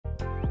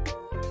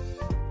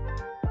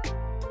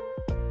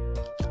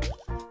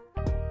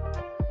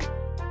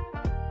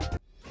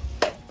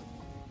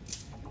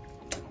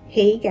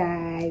Hey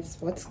guys,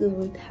 what's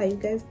good? How you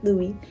guys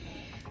doing?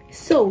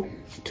 So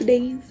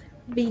today's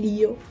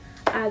video,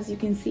 as you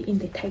can see in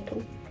the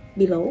title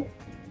below,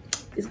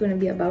 is going to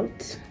be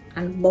about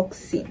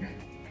unboxing.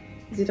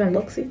 Is it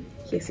unboxing?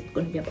 Yes, it's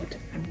going to be about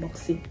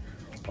unboxing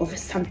of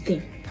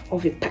something,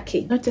 of a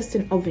package, not just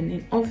an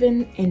oven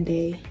and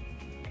a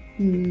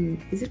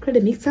is it called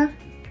a mixer?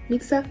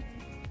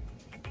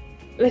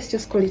 Let's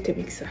just call it a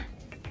mixer.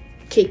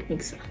 Cake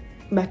mixer,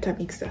 butter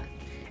mixer,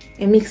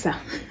 a mixer.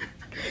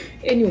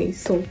 Anyway,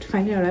 so it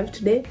finally arrived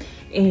today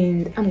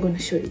and I'm gonna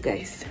show you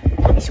guys.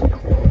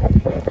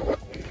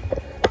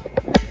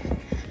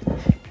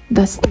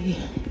 That's the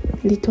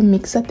little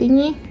mixer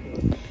thingy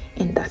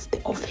and that's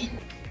the oven.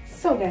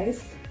 So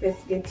guys,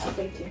 let's get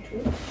straight into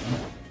it.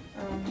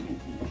 I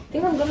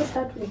think I'm gonna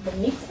start with the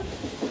mixer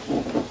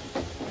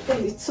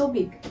because it's so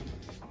big.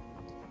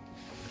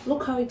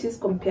 Look how it is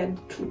compared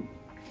to me.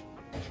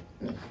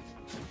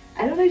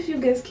 I don't know if you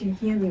guys can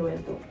hear me well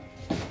though.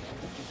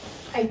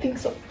 I think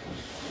so.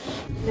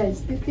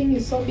 Guys, this thing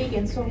is so big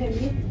and so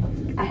heavy.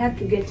 I had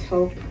to get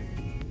help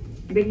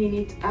bringing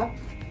it up.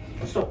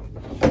 So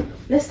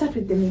let's start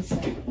with the mixer.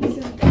 This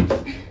is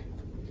the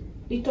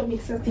little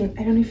mixer thing.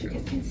 I don't know if you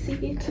guys can see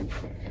it.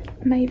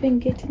 Am I even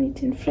getting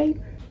it in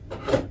frame?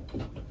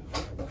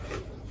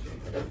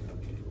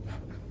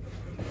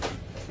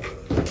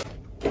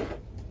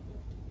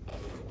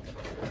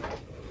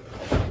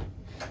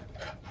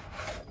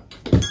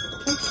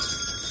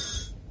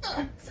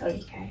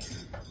 Sorry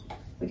guys,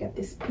 we got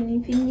this spinny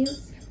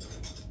thingies.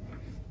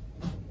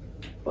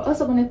 We're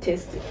also gonna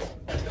test it,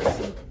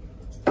 see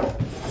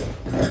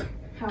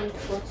how it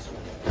works.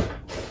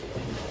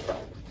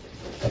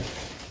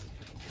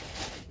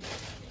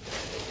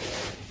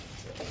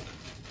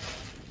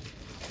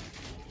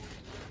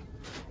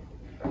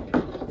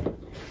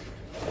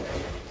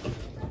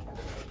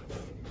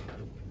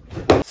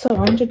 So I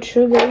wanted to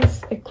show you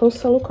guys a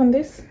closer look on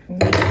this.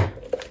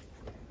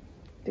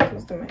 This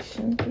is the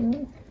machine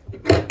thing.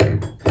 I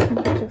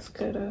just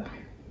gotta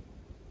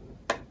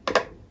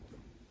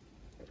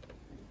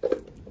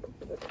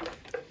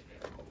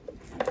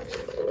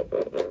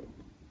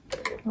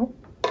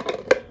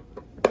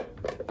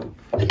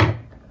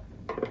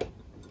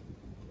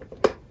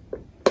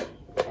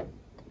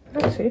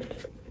that's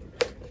it.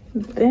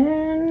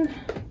 Then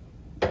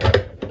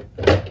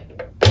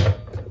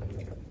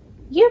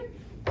yep,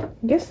 I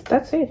guess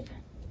that's it.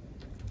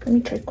 Let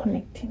me try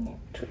connecting it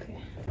to the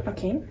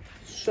okay,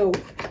 so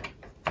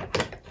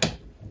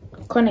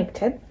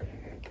connected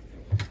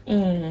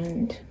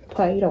and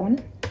put it on.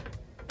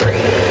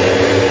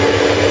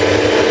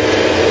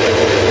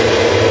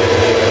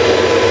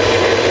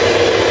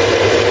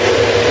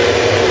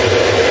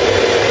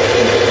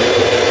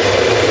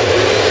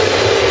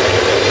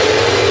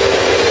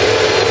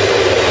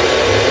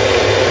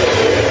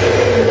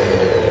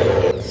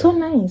 So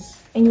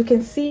nice, and you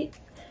can see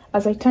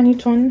as I turn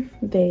it on,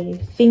 the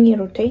thingy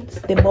rotates,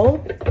 the ball,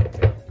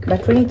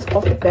 but when it's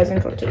off it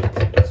doesn't rotate,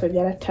 so you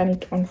gotta turn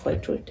it on for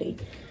it to rotate.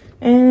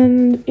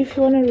 And if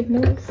you want to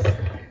remove,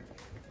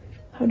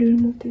 how do you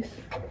remove this?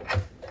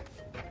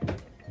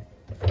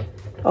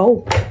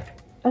 Oh,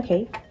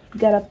 okay, you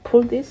gotta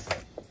pull this,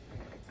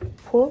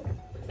 pull,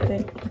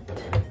 then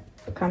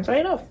it comes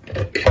right off.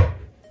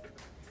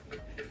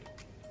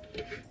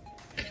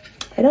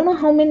 I don't know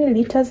how many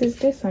liters is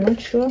this, I'm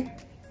not sure,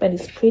 but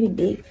it's pretty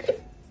big.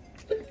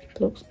 It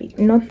looks big,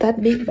 not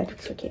that big, but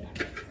it's okay.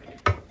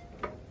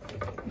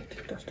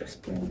 Just a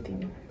spinning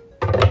thing.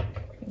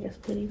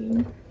 Just put it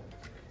in,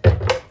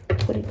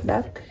 put it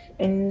back,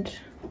 and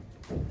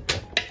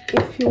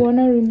if you want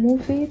to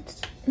remove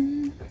it,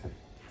 I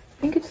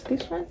think it's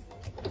this one.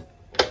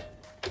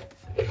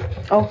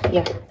 Oh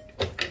yeah,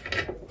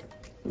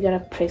 you gotta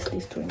press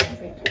this to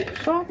remove it.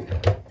 So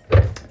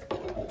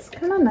it's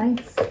kind of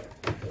nice.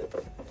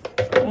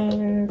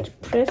 And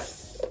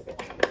press.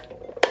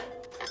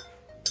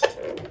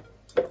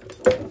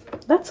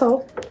 That's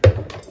all.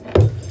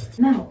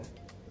 Now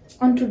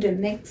on to the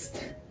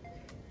next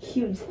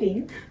huge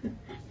thing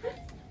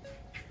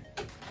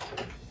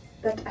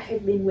that I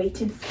have been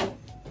waiting for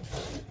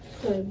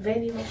a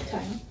very long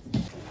time.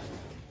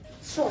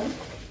 So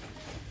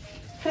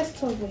first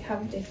of all, we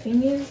have the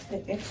thingies,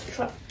 the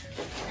extra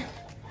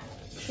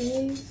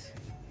trays.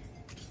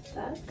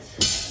 That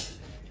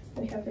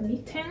we have the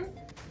mitten,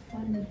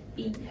 one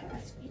big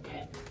has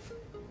mitten,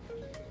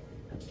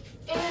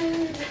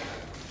 and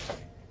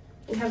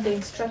we have the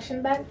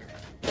instruction bag,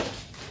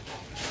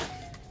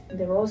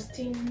 the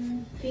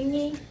roasting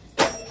thingy,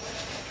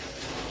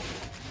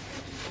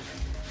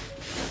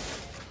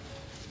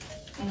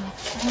 and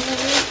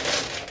finally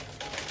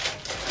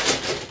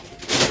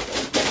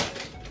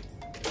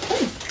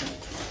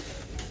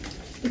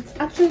it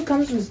actually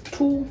comes with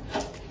two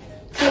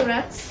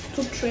racks,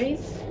 two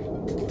trays,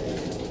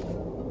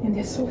 and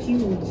they're so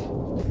huge.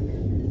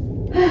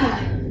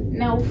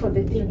 Now for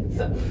the thing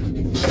itself.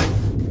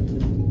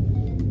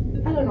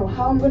 I don't know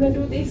how I'm gonna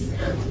do this,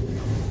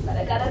 but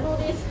I gotta do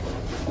this.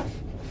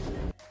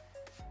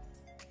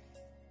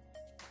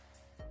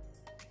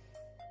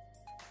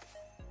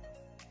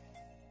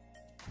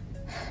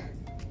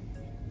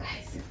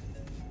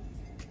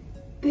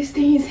 this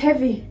thing is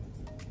heavy.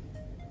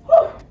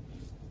 Whew.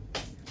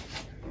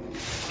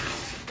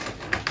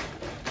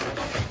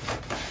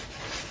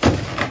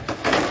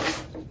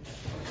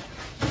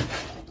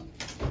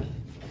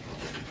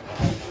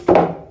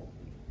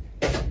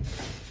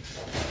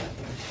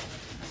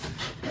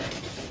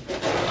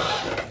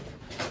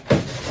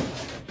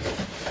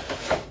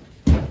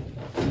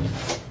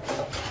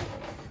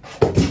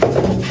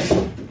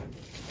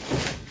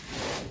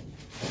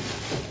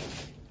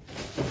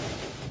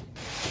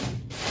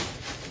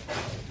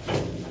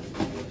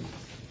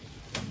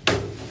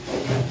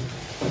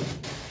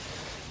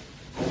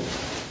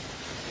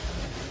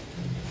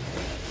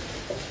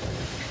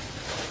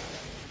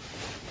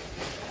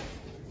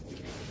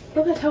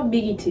 Look at how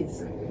big it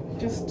is.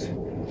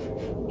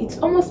 It's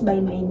almost by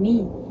my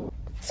knee.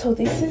 So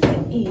this is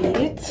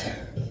it.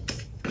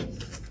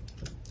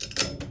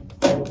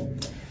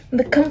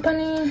 The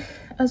company,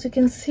 as you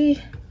can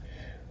see,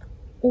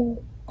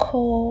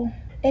 UKOEO.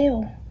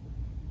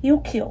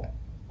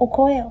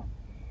 UKOEO.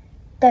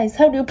 Guys,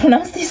 how do you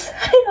pronounce this?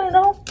 I don't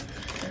know.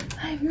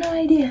 I have no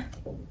idea.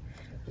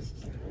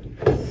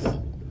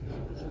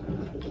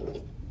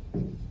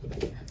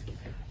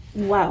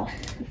 Wow,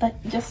 but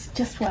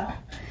just wow.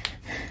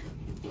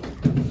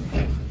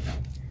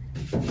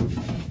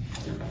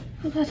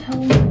 Look at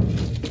how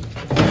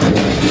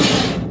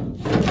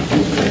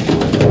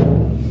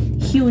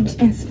huge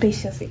and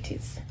spacious it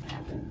is.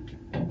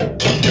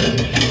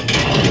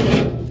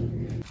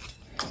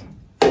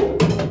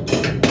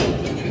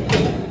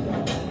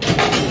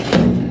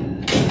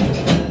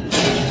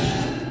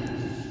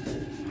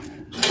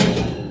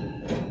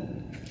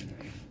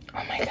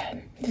 Oh my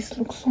god, this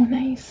looks so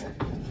nice.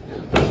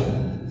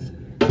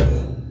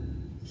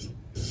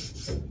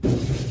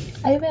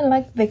 I even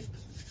like the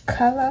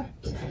color.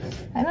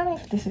 I don't know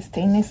if this is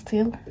stainless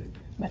steel,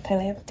 but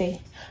I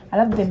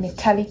love the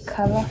metallic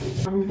color.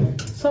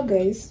 So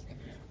guys,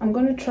 I'm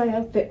gonna try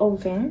out the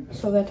oven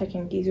so that I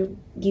can give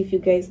you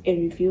guys a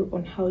review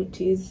on how it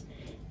is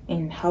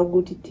and how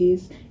good it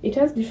is. It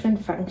has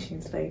different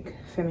functions like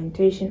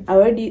fermentation. I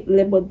already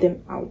labeled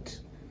them out,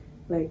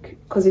 like,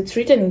 because it's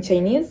written in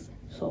Chinese,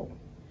 so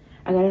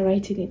I gotta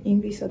write it in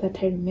English so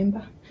that I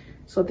remember.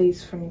 So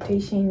there's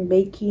fermentation,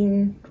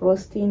 baking,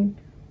 roasting,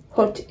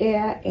 hot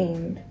air,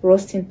 and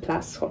roasting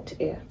plus hot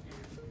air.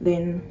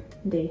 Then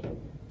the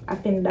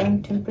up and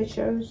down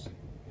temperatures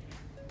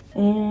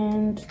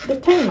and the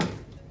timer.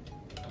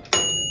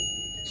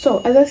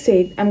 So as I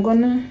said, I'm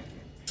gonna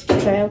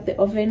try out the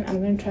oven.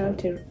 I'm gonna try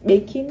out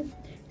baking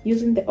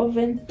using the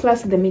oven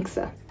plus the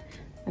mixer.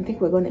 I think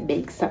we're gonna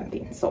bake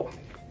something. So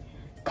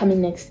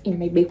coming next in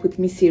my Bake With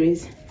Me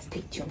series,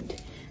 stay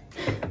tuned.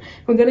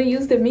 We're gonna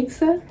use the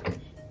mixer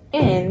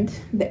and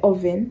the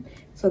oven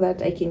so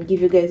that I can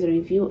give you guys a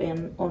review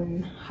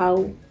on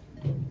how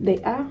they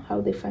are,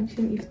 how they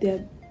function, if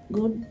they're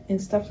good and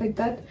stuff like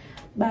that.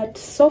 But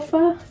so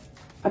far,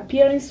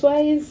 appearance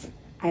wise,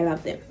 I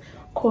love them,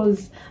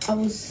 because I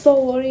was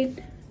so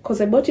worried, because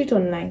I bought it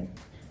online,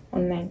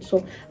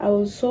 so I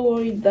was so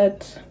worried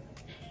that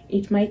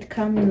it might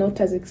come not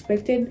as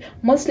expected.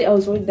 Mostly I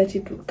was worried that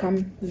it would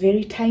come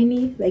very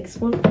tiny, like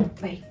small,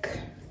 like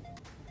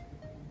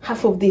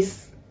half of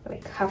this,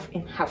 like half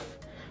and half.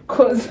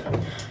 Because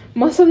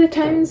most of the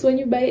times when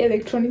you buy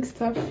electronic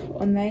stuff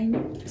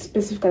online,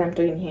 specifically I'm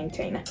talking here in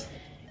China,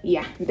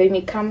 yeah, they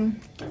may come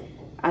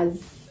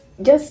as,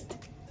 just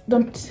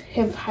don't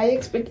have high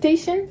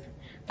expectation,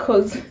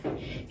 because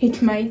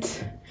it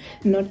might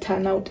not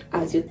turn out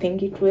as you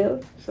think it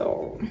will.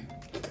 So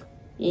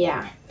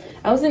yeah,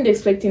 I wasn't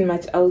expecting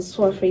much. I was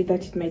so afraid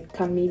that it might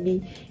come,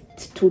 maybe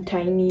it's too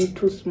tiny,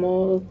 too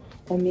small,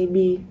 or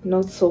maybe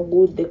not so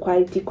good the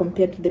quality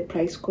compared to the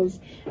price, because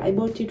I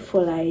bought it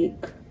for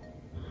like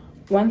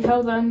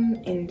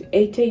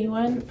 1,080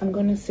 yuan. I'm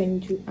gonna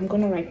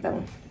write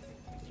down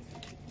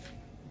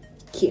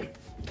here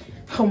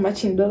how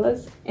much in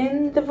dollars,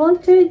 and the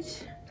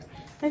voltage,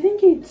 I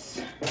think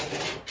it's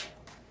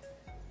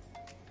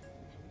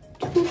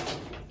I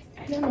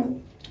don't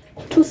know,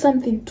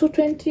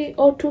 220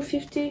 or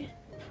 250,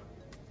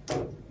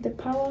 the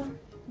power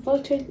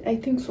voltage, I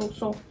think so.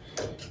 So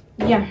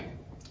yeah,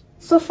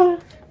 so far,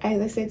 as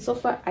I said, so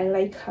far I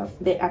like how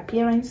the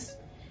appearance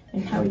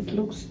and how it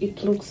looks.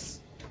 It looks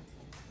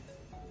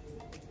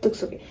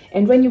okay.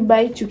 And when you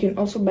buy it, you can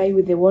also buy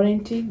with the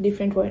warranty,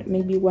 different one,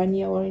 maybe 1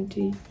 year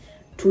warranty,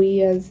 2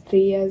 years, 3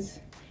 years.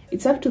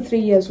 It's up to 3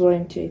 years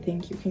warranty. I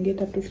think you can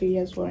get up to 3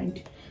 years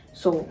warranty.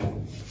 So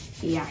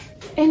yeah,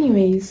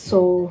 anyways,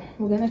 so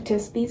we're gonna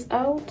test these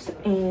out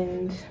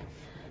and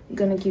I'm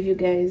gonna give you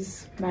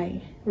guys my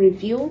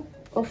review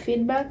or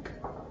feedback.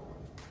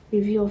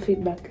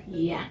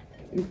 Yeah.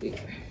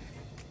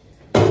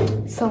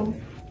 So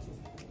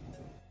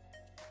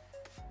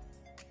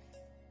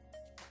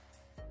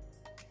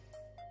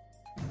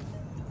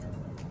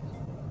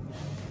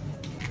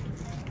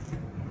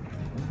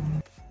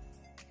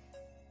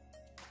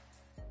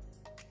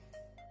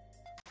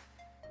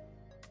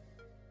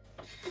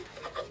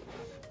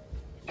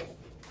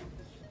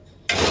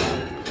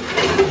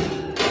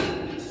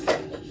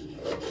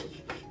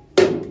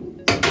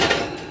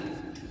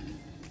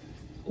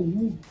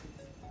Ooh.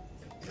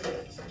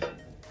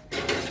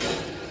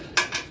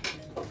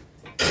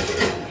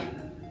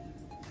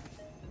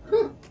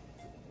 Huh.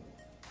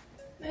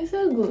 That's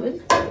so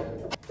good.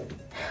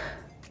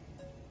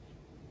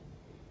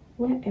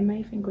 Where am I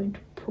even going to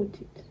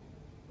put it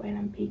while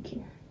I'm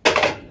baking?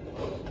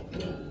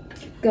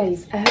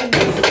 Guys, I have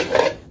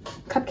this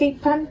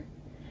cupcake pan,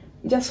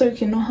 just so you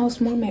can know how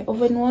small my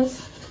oven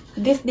was.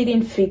 This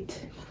didn't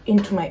fit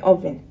into my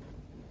oven.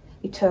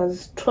 It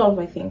has 12,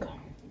 I think.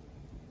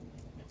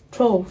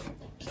 12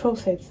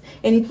 sets,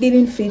 and it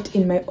didn't fit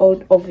in my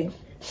old oven,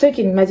 so you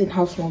can imagine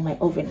how small my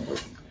oven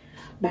was.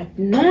 But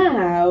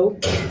now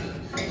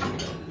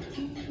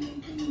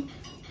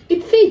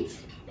it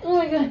fits. Oh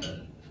my god.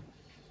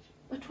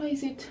 But why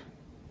is it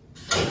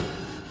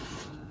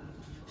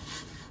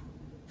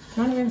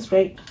not even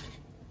straight?